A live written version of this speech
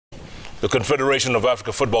The Confederation of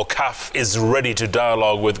Africa Football, CAF, is ready to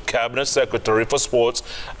dialogue with Cabinet Secretary for Sports,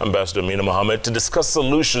 Ambassador Amina Mohammed, to discuss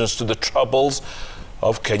solutions to the troubles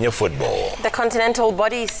of Kenya football. The continental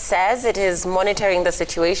body says it is monitoring the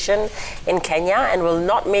situation in Kenya and will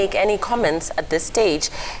not make any comments at this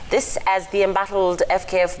stage. This as the embattled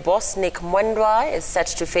FKF boss Nick Mwendwa is set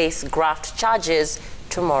to face graft charges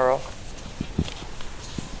tomorrow.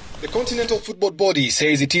 The Continental Football Body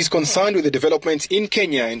says it is concerned with the developments in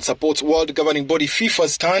Kenya and supports world governing body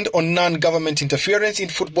FIFA's stand on non-government interference in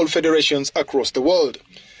football federations across the world.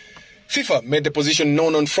 FIFA made the position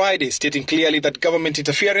known on Friday, stating clearly that government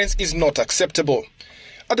interference is not acceptable.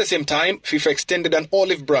 At the same time, FIFA extended an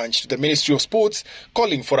olive branch to the Ministry of Sports,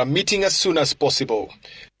 calling for a meeting as soon as possible.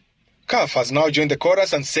 CAF has now joined the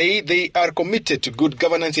chorus and say they are committed to good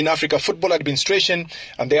governance in Africa football administration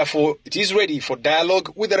and therefore it is ready for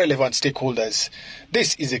dialogue with the relevant stakeholders.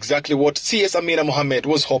 This is exactly what CS Amina Mohammed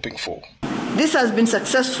was hoping for. This has been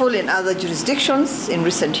successful in other jurisdictions in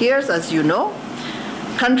recent years, as you know.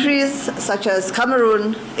 Countries such as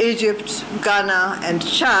Cameroon, Egypt, Ghana and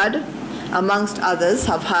Chad, amongst others,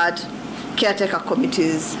 have had caretaker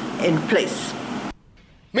committees in place.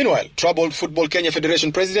 Meanwhile, troubled Football Kenya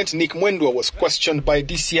Federation President Nick Mwendwa was questioned by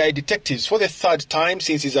DCI detectives for the third time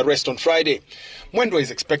since his arrest on Friday. Mwendwa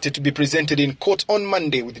is expected to be presented in court on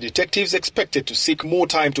Monday, with the detectives expected to seek more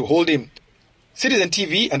time to hold him. Citizen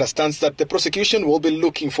TV understands that the prosecution will be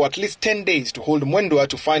looking for at least 10 days to hold Mwendwa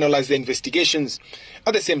to finalize the investigations.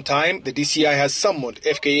 At the same time, the DCI has summoned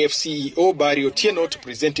FKF CEO Barry Otieno to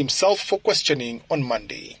present himself for questioning on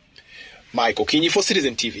Monday. Mike Okinyi for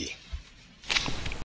Citizen TV.